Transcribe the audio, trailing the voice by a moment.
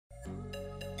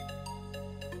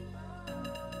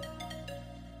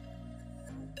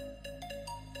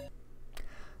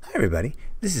everybody,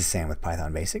 this is Sam with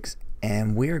Python Basics,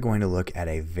 and we are going to look at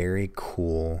a very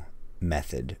cool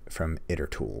method from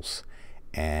Itertools,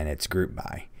 and it's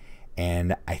Groupby.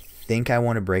 And I think I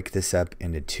want to break this up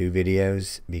into two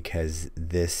videos because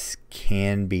this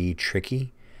can be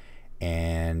tricky,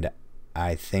 and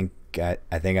I think I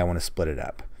want to split it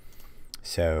up.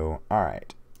 So, all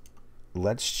right,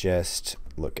 let's just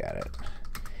look at it.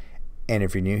 And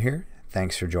if you're new here,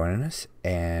 thanks for joining us,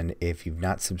 and if you've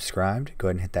not subscribed, go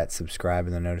ahead and hit that subscribe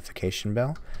and the notification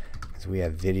bell, because we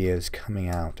have videos coming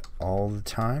out all the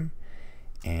time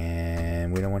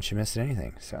and we don't want you missing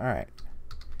anything. So alright,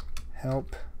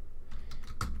 help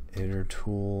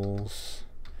Itertools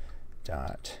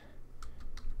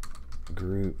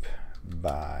group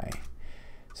by.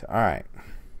 So alright,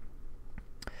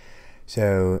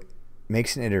 so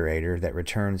makes an iterator that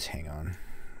returns, hang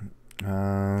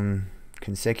on,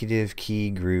 consecutive key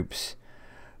groups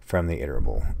from the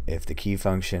iterable. If the key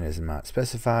function is not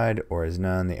specified or is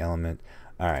none, the element.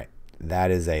 All right, that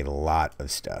is a lot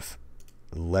of stuff.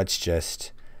 Let's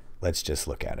just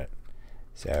look at it.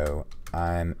 So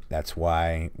that's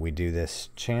why we do this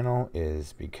channel,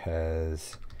 is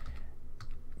because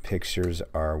pictures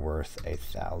are worth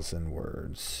 1,000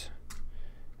 words.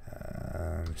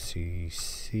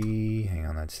 CC, hang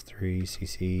on, that's 3,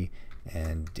 CC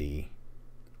and D.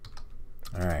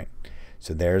 All right,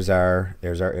 so there's our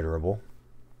iterable,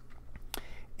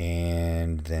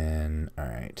 and then all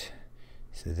right,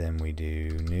 so then we do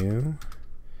new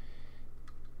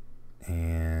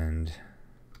and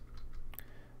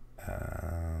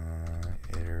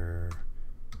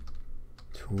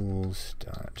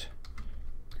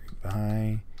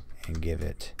Itertools.Groupby and give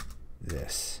it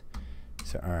this.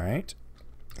 So all right,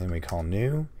 then we call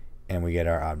new and we get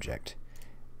our object.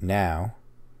 Now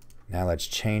let's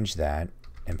change that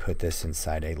and put this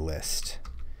inside a list,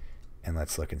 and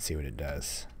let's look and see what it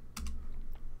does.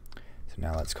 So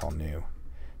now let's call new.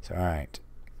 So all right,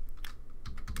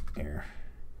 here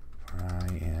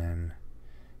I'm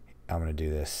gonna do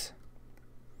this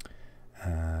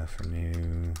for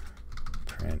new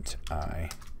print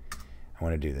I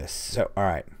want to do this. So all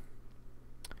right,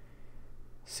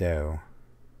 so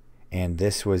and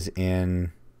this was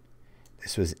in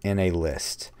a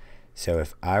list. So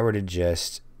if I were to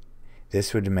just,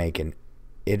 this would make an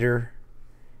iterator,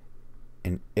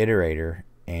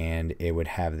 and it would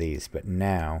have these. But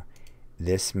now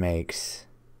this makes,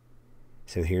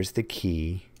 so here's the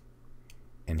key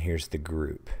and here's the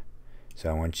group. So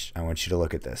I want you to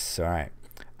look at this. So all right,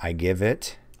 I give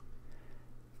it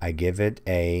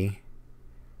a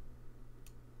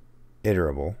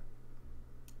iterable.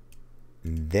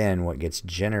 Then what gets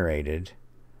generated,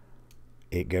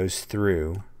 it goes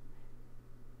through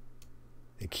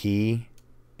the key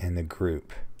and the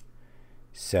group.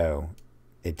 So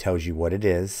it tells you what it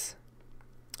is,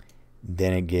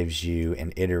 then it gives you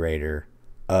an iterator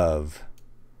of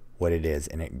what it is,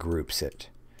 and it groups it.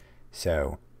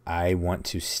 So I want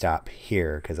to stop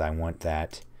here because I want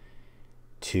that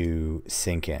to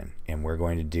sink in, and we're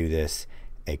going to do this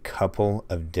a couple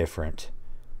of different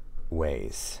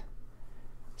ways.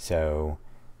 So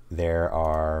there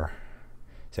are,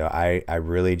 so I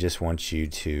really just want you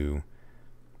to,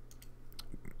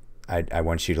 I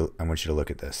want you to look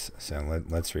at this. So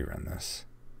let's rerun this.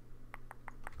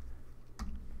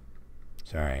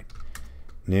 So all right,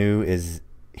 new is,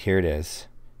 here it is.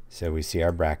 So we see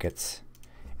our brackets,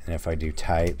 and if I do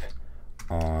type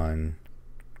on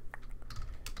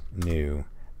new,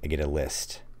 I get a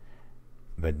list.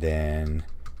 But then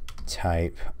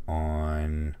type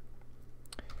on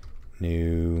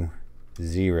new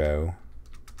 0,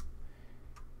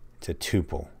 it's a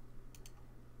tuple.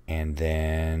 And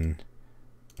then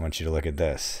I want you to look at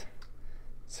this.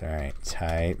 So all right,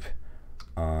 type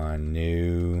on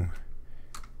new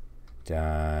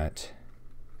dot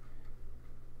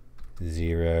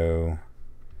 0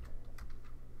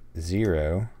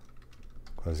 0,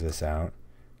 close this out,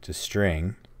 to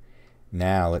string.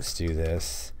 Now let's do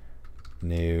this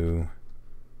new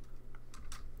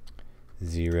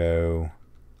 0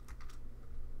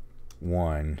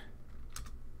 1.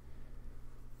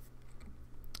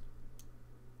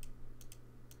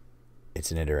 It's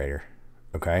an iterator,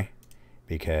 okay?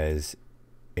 Because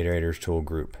iterators tool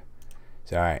group.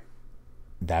 So all right,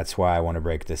 that's why I want to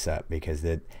break this up, because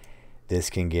this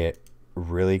can get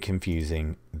really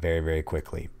confusing very, very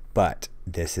quickly. But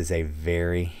this is a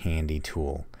very handy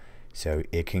tool. So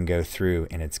it can go through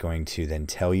and it's going to then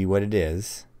tell you what it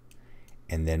is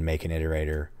and then make an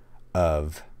iterator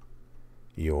of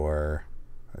your,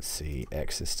 let's see,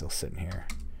 X is still sitting here,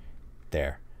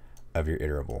 there, of your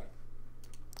iterable.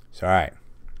 So all right,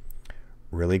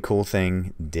 really cool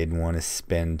thing. Didn't want to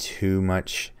spend too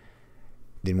much,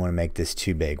 didn't want to make this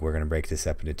too big. We're going to break this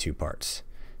up into 2 parts.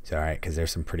 So, all right, because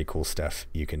there's some pretty cool stuff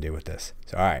you can do with this.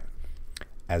 So, all right,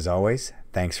 as always,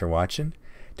 thanks for watching.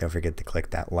 Don't forget to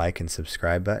click that like and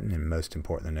subscribe button, and most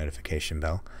important, the notification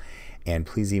bell. And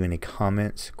please leave any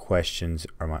comments, questions,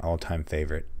 or my all-time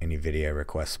favorite, any video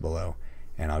requests below,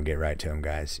 and I'll get right to them,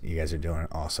 guys. You guys are doing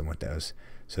awesome with those.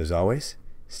 So as always,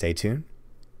 stay tuned,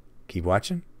 keep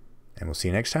watching, and we'll see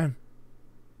you next time.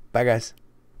 Bye, guys.